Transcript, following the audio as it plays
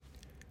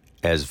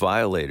As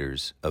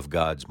violators of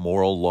God's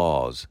moral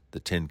laws, the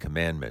Ten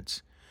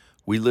Commandments,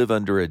 we live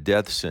under a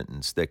death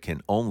sentence that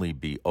can only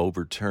be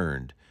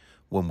overturned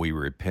when we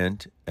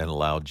repent and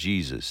allow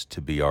Jesus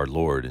to be our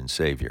Lord and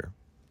Savior.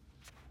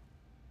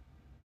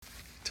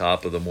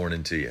 Top of the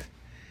morning to you.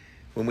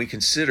 When we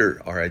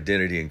consider our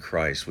identity in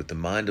Christ with the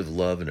mind of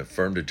love and a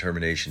firm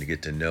determination to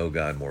get to know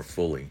God more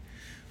fully,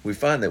 we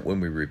find that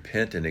when we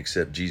repent and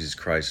accept Jesus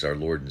Christ as our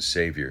Lord and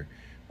Savior,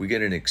 we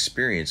get an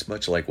experience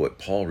much like what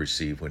Paul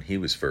received when he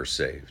was first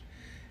saved.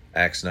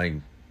 Acts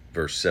 9,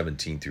 verse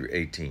 17 through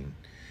 18.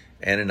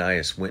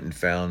 Ananias went and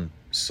found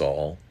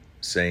Saul,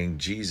 saying,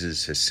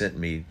 Jesus has sent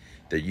me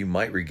that you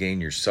might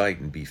regain your sight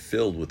and be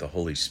filled with the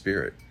Holy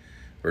Spirit.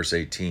 Verse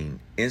 18,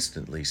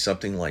 instantly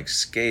something like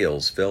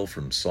scales fell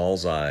from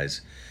Saul's eyes,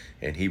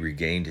 and he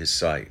regained his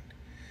sight.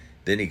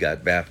 Then he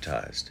got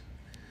baptized.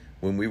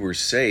 When we were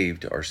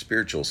saved, our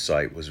spiritual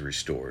sight was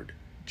restored.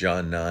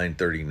 John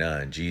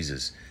 9:39,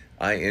 Jesus,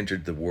 I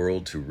entered the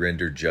world to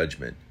render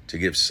judgment, to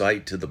give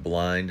sight to the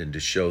blind, and to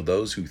show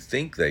those who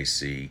think they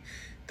see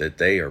that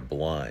they are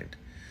blind.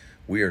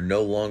 We are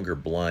no longer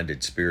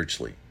blinded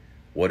spiritually.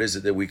 What is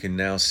it that we can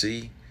now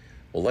see?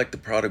 Well, like the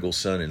prodigal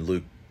son in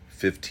Luke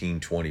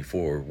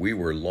 15:24, we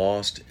were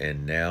lost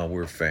and now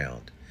we're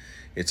found.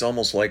 It's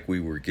almost like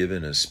we were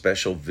given a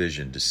special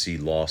vision to see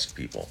lost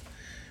people.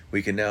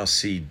 We can now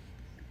see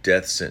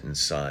death sentence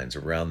signs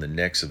around the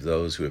necks of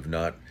those who have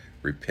not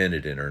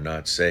repented and are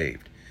not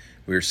saved.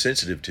 We are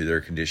sensitive to their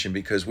condition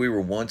because we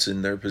were once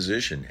in their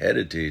position,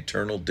 headed to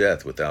eternal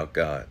death without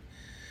God.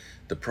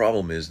 The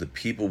problem is the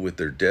people with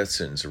their death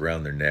sentence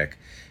around their neck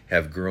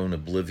have grown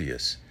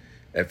oblivious.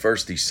 At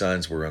first, these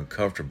signs were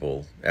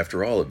uncomfortable.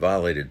 After all, it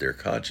violated their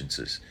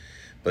consciences.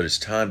 But as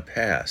time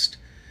passed,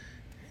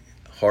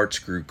 hearts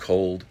grew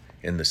cold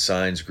and the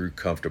signs grew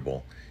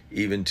comfortable,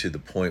 even to the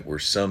point where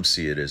some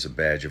see it as a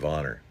badge of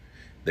honor.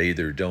 They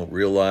either don't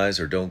realize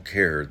or don't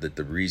care that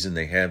the reason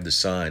they have the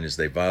sign is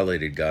they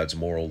violated God's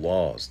moral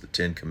laws, the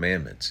Ten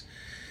Commandments.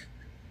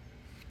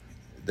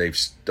 They've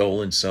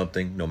stolen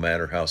something, no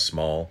matter how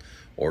small,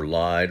 or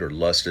lied or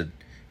lusted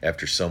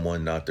after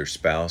someone not their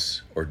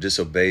spouse, or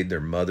disobeyed their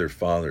mother,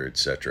 father,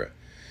 etc.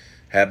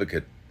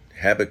 Habakkuk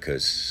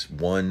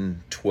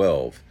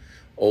 1:12,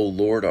 O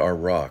Lord our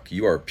rock,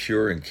 you are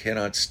pure and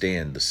cannot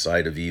stand the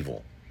sight of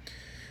evil.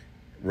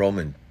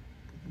 Romans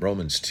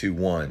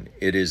 2:1,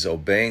 it is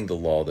obeying the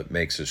law that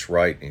makes us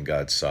right in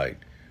God's sight.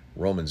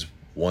 Romans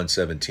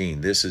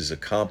 1:17, this is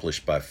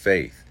accomplished by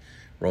faith.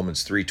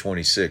 Romans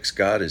 3:26,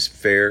 God is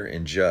fair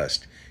and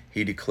just.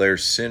 He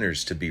declares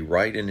sinners to be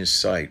right in his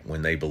sight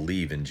when they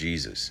believe in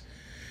Jesus.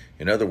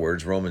 In other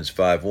words, Romans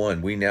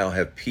 5:1, we now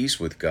have peace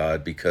with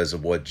God because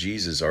of what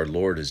Jesus our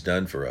Lord has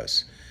done for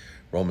us.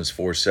 Romans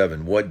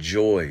 4:7, what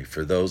joy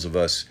for those of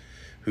us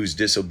whose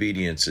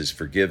disobedience is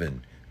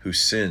forgiven, whose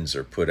sins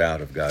are put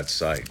out of God's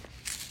sight.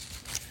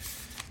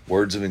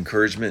 Words of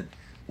encouragement.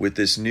 With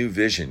this new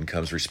vision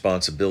comes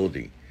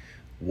responsibility.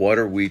 What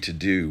are we to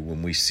do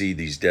when we see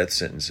these death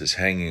sentences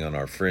hanging on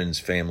our friends,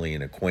 family,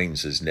 and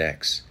acquaintances'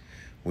 necks?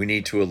 We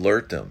need to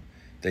alert them.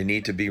 They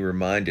need to be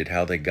reminded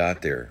how they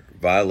got there,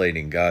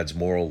 violating God's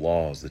moral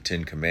laws, the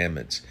Ten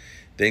Commandments.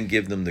 Then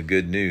give them the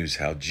good news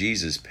how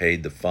Jesus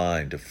paid the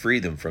fine to free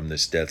them from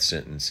this death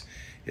sentence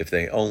if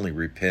they only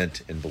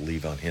repent and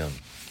believe on him.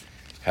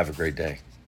 Have a great day.